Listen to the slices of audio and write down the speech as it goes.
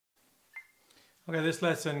Okay, this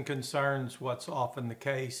lesson concerns what's often the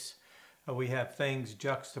case. We have things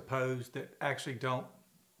juxtaposed that actually don't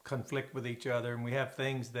conflict with each other, and we have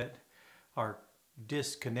things that are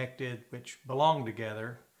disconnected which belong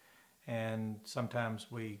together, and sometimes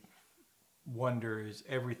we wonder, is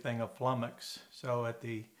everything a flummox? So at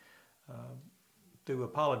the through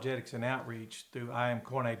apologetics and outreach through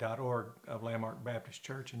iamcorne.org of Landmark Baptist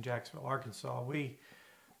Church in Jacksonville, Arkansas, we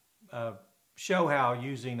show how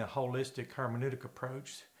using a holistic hermeneutic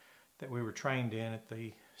approach that we were trained in at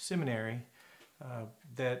the seminary,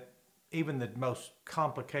 that even the most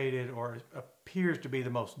complicated or appears to be the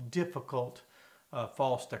most difficult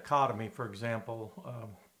false dichotomy, for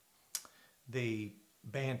example, the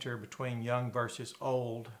banter between young versus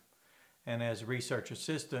old. And as a research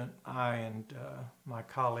assistant, I and my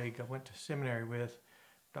colleague I went to seminary with,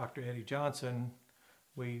 Dr. Eddie Johnson,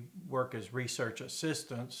 we work as research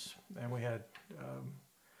assistants, and we had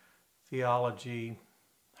theology,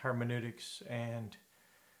 hermeneutics, and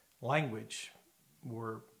language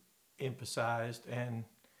were emphasized. And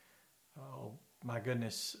oh my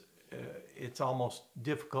goodness, it's almost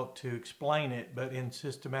difficult to explain it, but in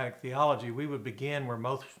systematic theology, we would begin where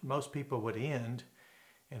most people would end.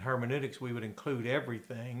 In hermeneutics, we would include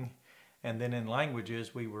everything, and then in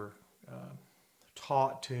languages, we were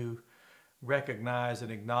taught to recognize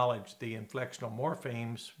and acknowledge the inflectional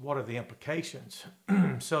morphemes. What are the implications?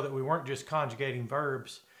 So that we weren't just conjugating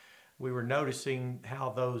verbs, we were noticing how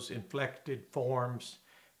those inflected forms,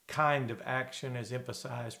 kind of action is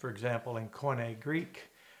emphasized, for example, in Koine Greek,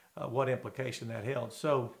 what implication that held.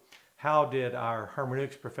 So how did our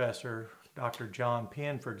hermeneutics professor, Dr. John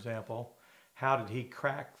Penn, for example, how did he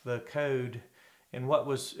crack the code in what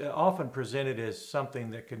was often presented as something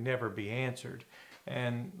that could never be answered?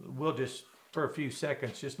 And we'll just, for a few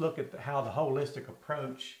seconds, just look at how the holistic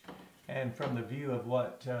approach, and from the view of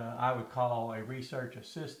what I would call a research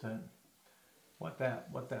assistant, what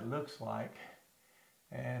that looks like,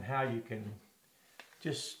 and how you can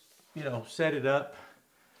just, set it up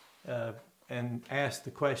and ask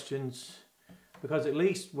the questions. Because at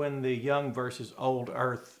least when the young versus old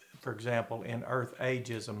earth, for example, in earth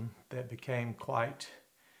ageism, that became quite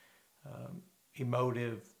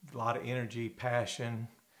emotive, a lot of energy, passion,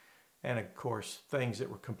 and of course things that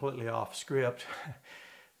were completely off script.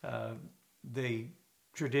 The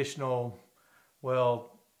traditional,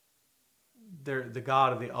 well, the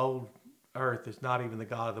God of the old earth is not even the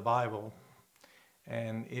God of the Bible.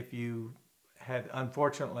 And if you had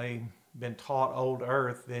unfortunately been taught old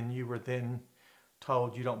earth, then you were then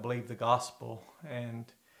told you don't believe the gospel. And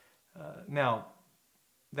now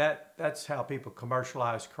that's how people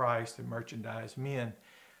commercialize Christ and merchandise men.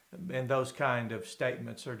 And those kind of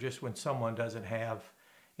statements are just when someone doesn't have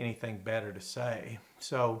anything better to say.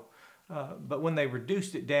 So, but when they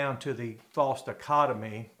reduced it down to the false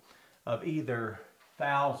dichotomy of either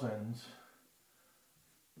thousands,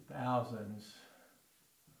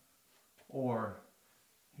 or,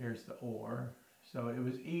 here's the or, so it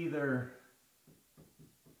was either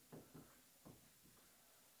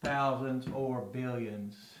thousands or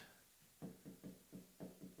billions.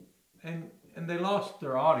 And they lost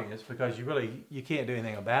their audience because you can't do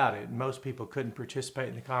anything about it. Most people couldn't participate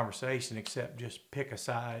in the conversation except just pick a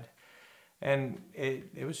side. And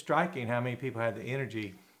it was striking how many people had the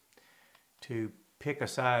energy to pick a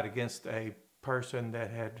side against a person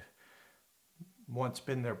that had once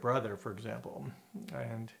been their brother, for example,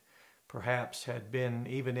 and perhaps had been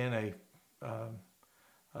even in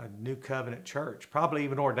a New Covenant church, probably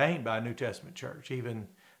even ordained by a New Testament church. Even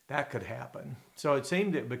that could happen. So it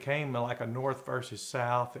seemed it became like a north versus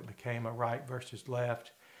south. It became a right versus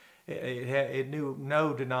left. It knew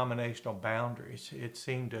no denominational boundaries. It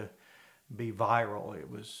seemed to be viral. It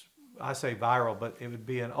was, I say viral, but it would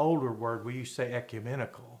be an older word. We used to say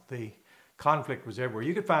ecumenical. The conflict was everywhere.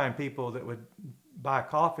 You could find people that would buy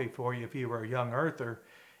coffee for you if you were a young earther,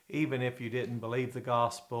 even if you didn't believe the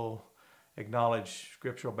gospel, acknowledge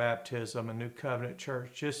scriptural baptism, a New Covenant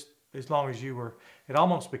church, just as long as you were. It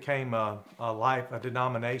almost became a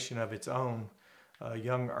denomination of its own.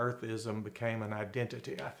 Young earthism became an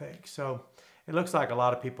identity, I think. So it looks like a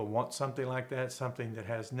lot of people want something like that, something that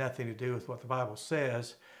has nothing to do with what the Bible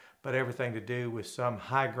says, but everything to do with some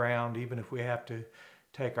high ground, even if we have to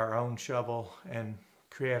take our own shovel and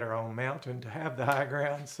create our own mountain to have the high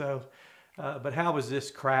ground. So, but how was this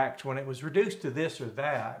cracked when it was reduced to this or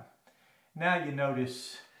that? Now you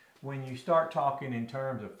notice when you start talking in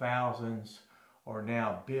terms of thousands or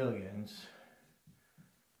now billions,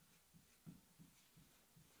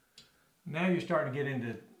 now you're starting to get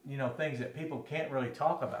into, things that people can't really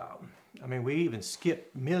talk about. I mean, we even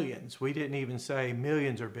skipped millions. We didn't even say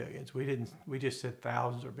millions or billions. We just said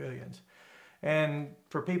thousands or billions. And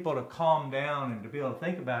for people to calm down and to be able to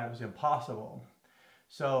think about it was impossible.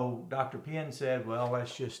 So Dr. Penn said, well,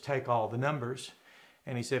 let's just take all the numbers.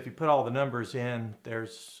 And he said, if you put all the numbers in,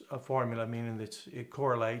 there's a formula, meaning that it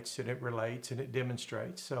correlates and it relates and it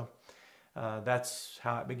demonstrates. So that's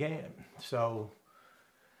how it began. So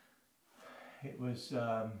it was,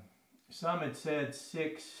 some had said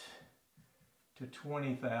 6 to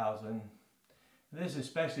 20,000. This is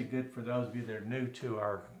especially good for those of you that are new to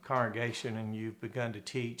our congregation and you've begun to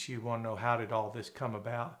teach. You want to know, how did all this come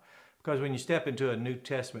about? Because when you step into a New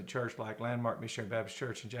Testament church like Landmark Missionary Baptist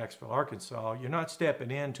Church in Jacksonville, Arkansas, you're not stepping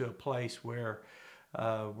into a place where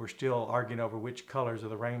we're still arguing over which colors of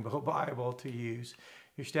the Rainbow Bible to use.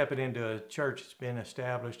 You're stepping into a church that's been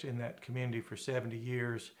established in that community for 70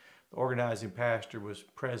 years. The organizing pastor was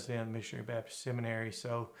president of the Missionary Baptist Seminary,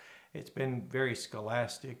 so it's been very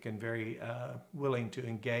scholastic and very willing to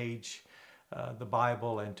engage the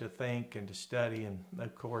Bible and to think and to study. And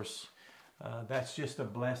of course, that's just a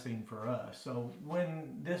blessing for us. So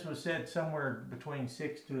when this was said somewhere between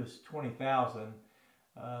 6 to 20,000,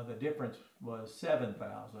 the difference was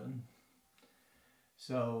 7,000.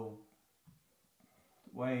 So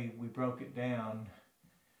the way we broke it down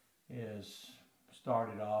is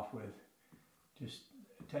started off with just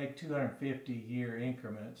take 250-year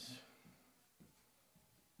increments,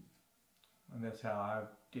 and that's how I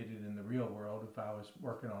did it in the real world if I was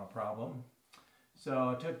working on a problem.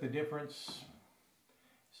 So I took the difference,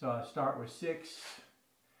 so I start with 6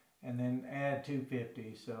 and then add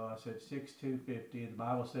 250. So I said 6, 250. The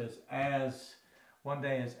Bible says as, one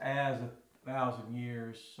day is as 1,000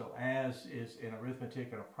 years, so as is in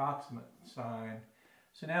arithmetic an approximate sign.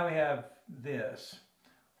 So now we have this.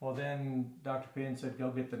 Well, then Dr. Penn said, go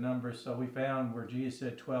get the numbers. So we found where Jesus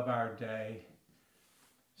said 12-hour day.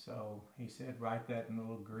 So he said, write that in a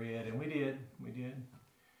little grid. And we did.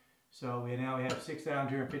 So now we have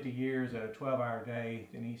 6,250 years at a 12-hour day.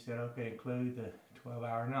 Then he said, okay, include the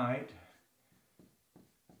 12-hour night.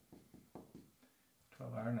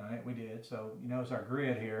 12-hour night, we did. So you notice our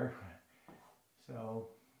grid here. So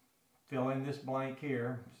fill in this blank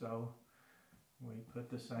here. So we put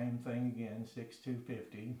the same thing again,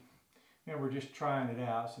 6,250. And we're just trying it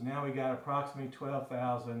out. So now we got approximately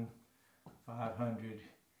 12,500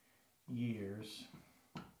 years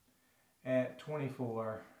at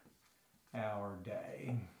 24-hour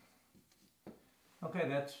day. Okay,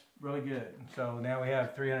 that's really good. So now we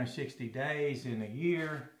have 360 days in a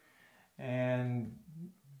year, and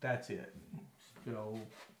that's it. So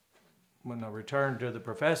when I returned to the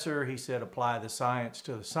professor, he said, apply the science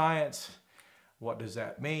to the science. What does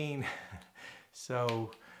that mean? So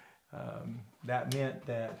that meant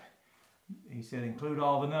that he said include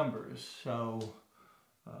all the numbers. So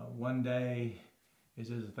one day is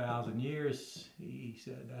as 1,000 years. He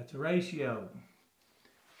said that's a ratio.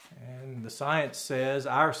 And the science says,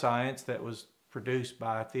 our science that was produced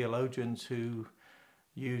by theologians who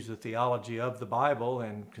used the theology of the Bible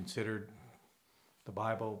and considered the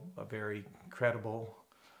Bible a very credible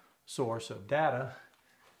source of data.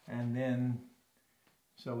 And then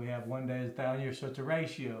so we have one day is 1,000 years, so it's a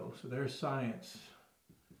ratio. So there's science.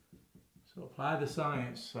 So apply the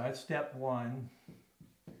science. So that's step 1.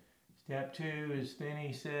 Step 2 is then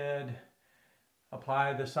he said,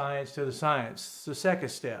 apply the science to the science. It's the second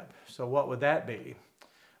step. So what would that be?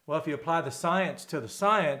 Well, if you apply the science to the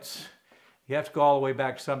science, you have to go all the way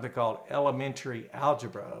back to something called elementary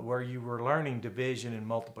algebra, where you were learning division and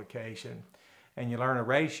multiplication. And you learn a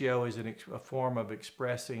ratio is a form of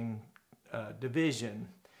expressing division,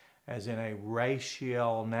 as in a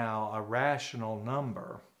ratio, now a rational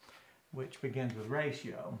number, which begins with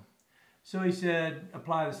ratio. So he said,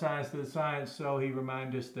 apply the science to the science. So he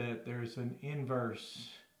reminded us that there's an inverse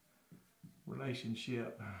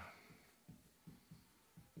relationship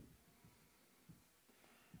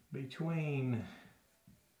between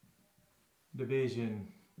division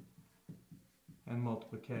and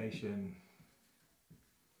multiplication.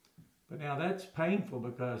 But now that's painful,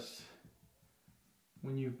 because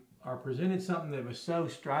when you are presented something that was so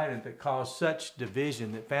strident, that caused such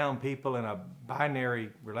division, that found people in a binary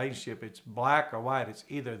relationship, it's black or white, it's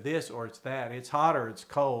either this or it's that, it's hot or it's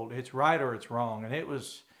cold, it's right or it's wrong, and it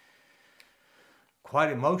was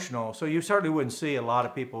quite emotional. So you certainly wouldn't see a lot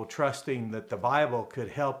of people trusting that the Bible could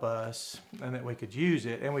help us and that we could use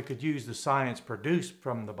it, and we could use the science produced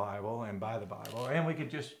from the Bible and by the Bible, and we could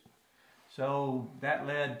just, so that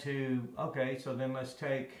led to, okay, so then let's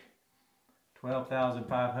take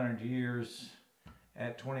 12,500 years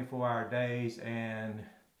at 24-hour days and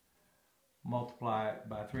multiply it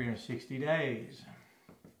by 360 days.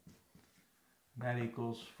 That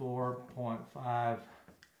equals 4.5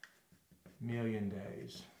 million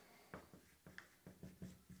days.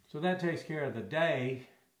 So that takes care of the day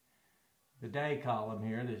column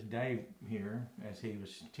here, this day here, as he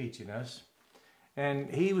was teaching us.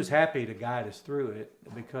 And he was happy to guide us through it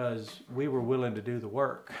because we were willing to do the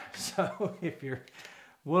work. So if you're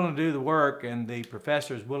willing to do the work and the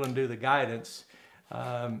professor is willing to do the guidance,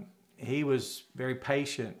 he was very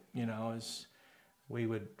patient, you know, as we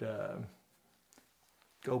would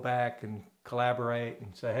go back and collaborate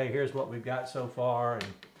and say, hey, here's what we've got so far. And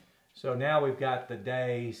so now we've got the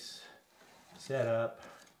days set up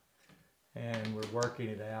and we're working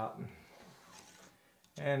it out.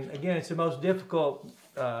 And again, it's the most difficult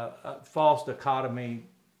false dichotomy.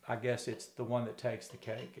 I guess it's the one that takes the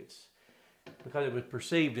cake. It's because it was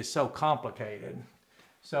perceived as so complicated.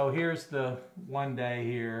 So here's the 1 day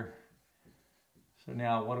here. So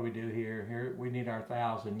now what do we do here? Here we need our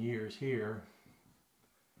 1,000 years here.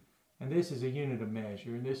 And this is a unit of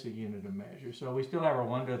measure, and this is a unit of measure. So we still have our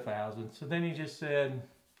 1 to 1,000. So then he just said,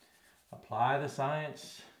 apply the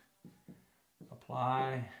science,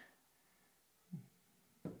 apply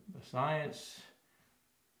the science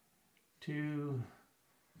to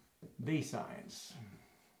the science.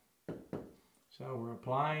 So we're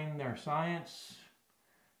applying their science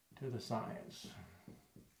to the science.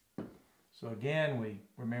 So again, we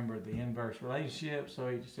remember the inverse relationship. So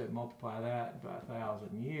he just said multiply that by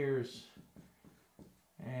 1,000 years.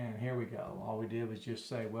 And here we go. All we did was just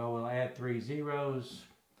say, well, we'll add 3 zeros.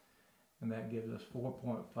 And that gives us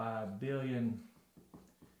 4.5 billion.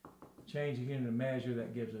 Change the unit of measure,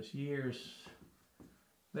 that gives us years.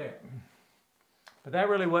 There. But that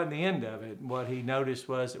really wasn't the end of it. What he noticed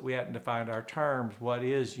was that we hadn't defined our terms. What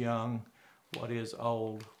is young? What is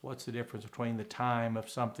old? What's the difference between the time of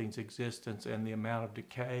something's existence and the amount of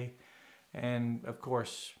decay? And of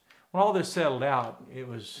course, when all this settled out, it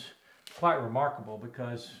was quite remarkable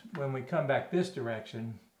because when we come back this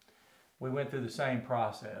direction, we went through the same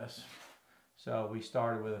process. So we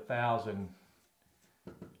started with 1,000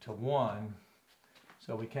 to 1.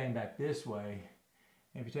 So we came back this way.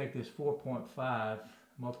 And if you take this 4.5,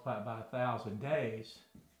 multiply it by 1,000 days,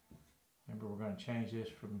 remember we're going to change this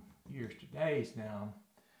from years to days now.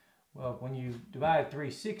 Well, when you divide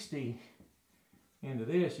 360 into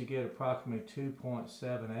this, you get approximately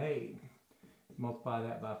 2.78. Multiply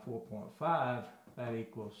that by 4.5, that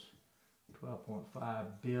equals 12.5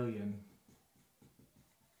 billion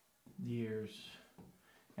years.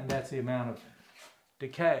 And that's the amount of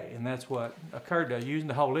decay, and that's what occurred to using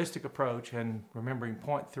the holistic approach and remembering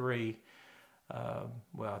point 3.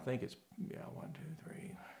 Well, I think it's 1, 2,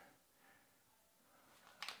 3.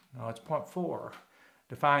 No, it's point 4.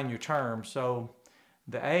 Define your term. So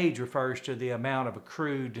the age refers to the amount of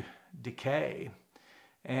accrued decay,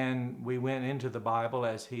 and we went into the Bible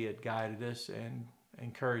as he had guided us and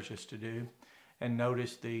encouraged us to do, and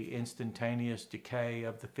noticed the instantaneous decay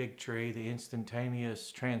of the fig tree, the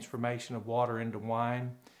instantaneous transformation of water into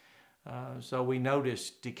wine. So we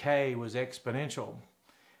noticed decay was exponential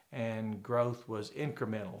and growth was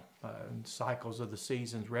incremental. Cycles of the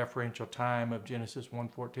seasons, referential time of Genesis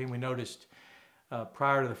 1:14. We noticed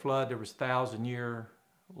prior to the flood there was 1,000-year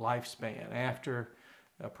lifespan, after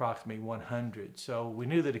approximately 100. So we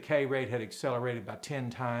knew the decay rate had accelerated by 10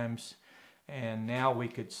 times, and now we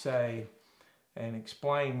could say and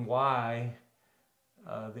explain why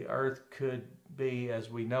the earth could be, as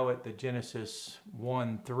we know it, the Genesis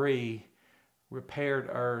 1:3 repaired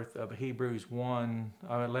earth of Hebrews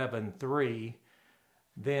 11:3.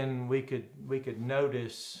 Then we could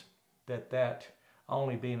notice that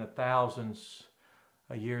only being 1,000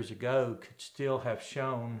 years ago could still have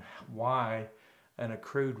shown why an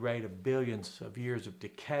accrued rate of billions of years of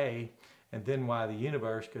decay, and then why the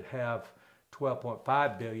universe could have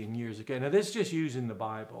 12.5 billion years ago. Now this is just using the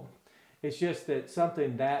Bible. It's just that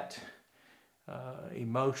something that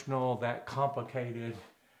emotional, that complicated,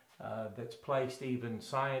 that's placed even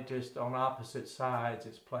scientists on opposite sides,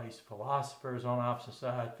 it's placed philosophers on opposite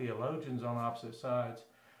sides, theologians on opposite sides.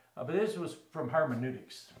 But this was from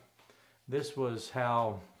hermeneutics. This was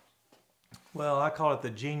how, well, I call it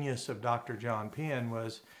the genius of Dr. John Penn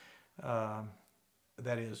was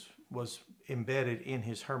embedded in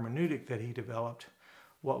his hermeneutic that he developed.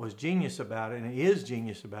 What was genius about it, and is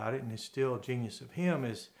genius about it, and is still genius of him,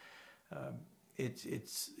 is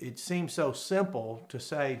it seems so simple to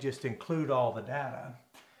say just include all the data,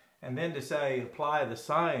 and then to say apply the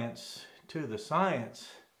science to the science.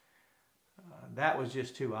 That was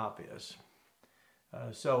just too obvious.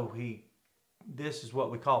 So this is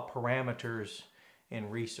what we call parameters in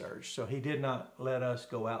research. So he did not let us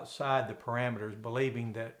go outside the parameters,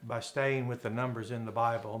 believing that by staying with the numbers in the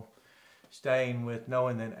Bible, staying with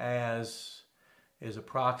knowing that as is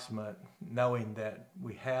approximate, knowing that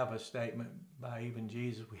we have a statement by even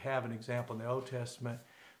Jesus, we have an example in the Old Testament.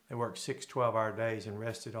 They worked 6 12-hour days and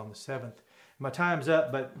rested on the seventh. My time's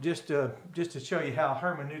up, but just to show you how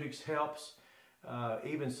hermeneutics helps,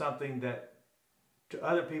 even something that to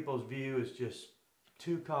other people's view is just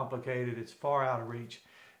too complicated, it's far out of reach.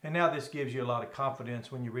 And now this gives you a lot of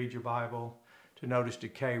confidence when you read your Bible, to notice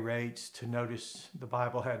decay rates, to notice the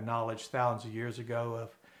Bible had knowledge thousands of years ago of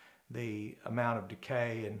the amount of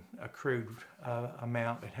decay and accrued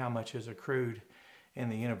amount and how much is accrued in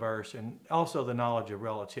the universe, and also the knowledge of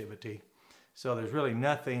relativity. So there's really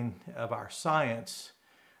nothing of our science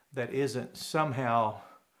that isn't somehow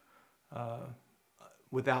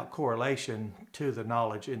without correlation to the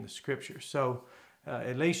knowledge in the Scriptures. So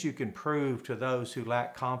at least you can prove to those who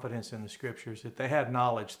lack confidence in the Scriptures that they had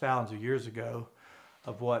knowledge thousands of years ago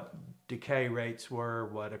of what decay rates were,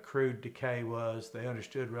 what accrued decay was. They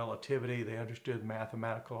understood relativity, they understood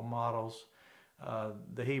mathematical models.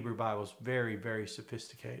 The Hebrew Bible is very, very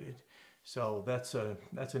sophisticated. So that's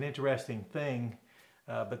an interesting thing.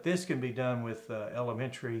 But this can be done with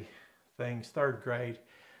elementary things, 3rd grade.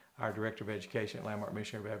 Our director of education at Landmark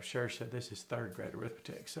Missionary Baptist Church said this is 3rd grade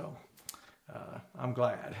arithmetic. So I'm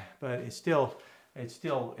glad, but it's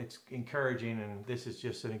encouraging, and this is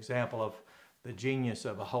just an example of the genius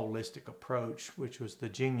of a holistic approach, which was the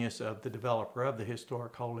genius of the developer of the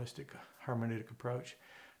historic holistic hermeneutic approach,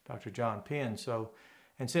 Dr. John Penn. So,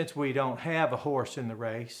 and since we don't have a horse in the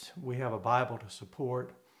race, we have a Bible to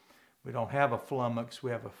support. We don't have a flummox,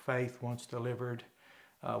 we have a faith once delivered.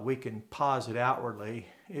 We can posit outwardly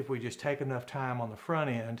if we just take enough time on the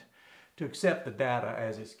front end to accept the data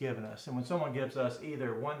as it's given us. And when someone gives us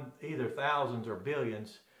either thousands or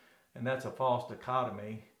billions, and that's a false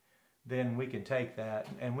dichotomy, then we can take that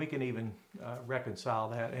and we can even reconcile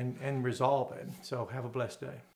that and resolve it. So have a blessed day.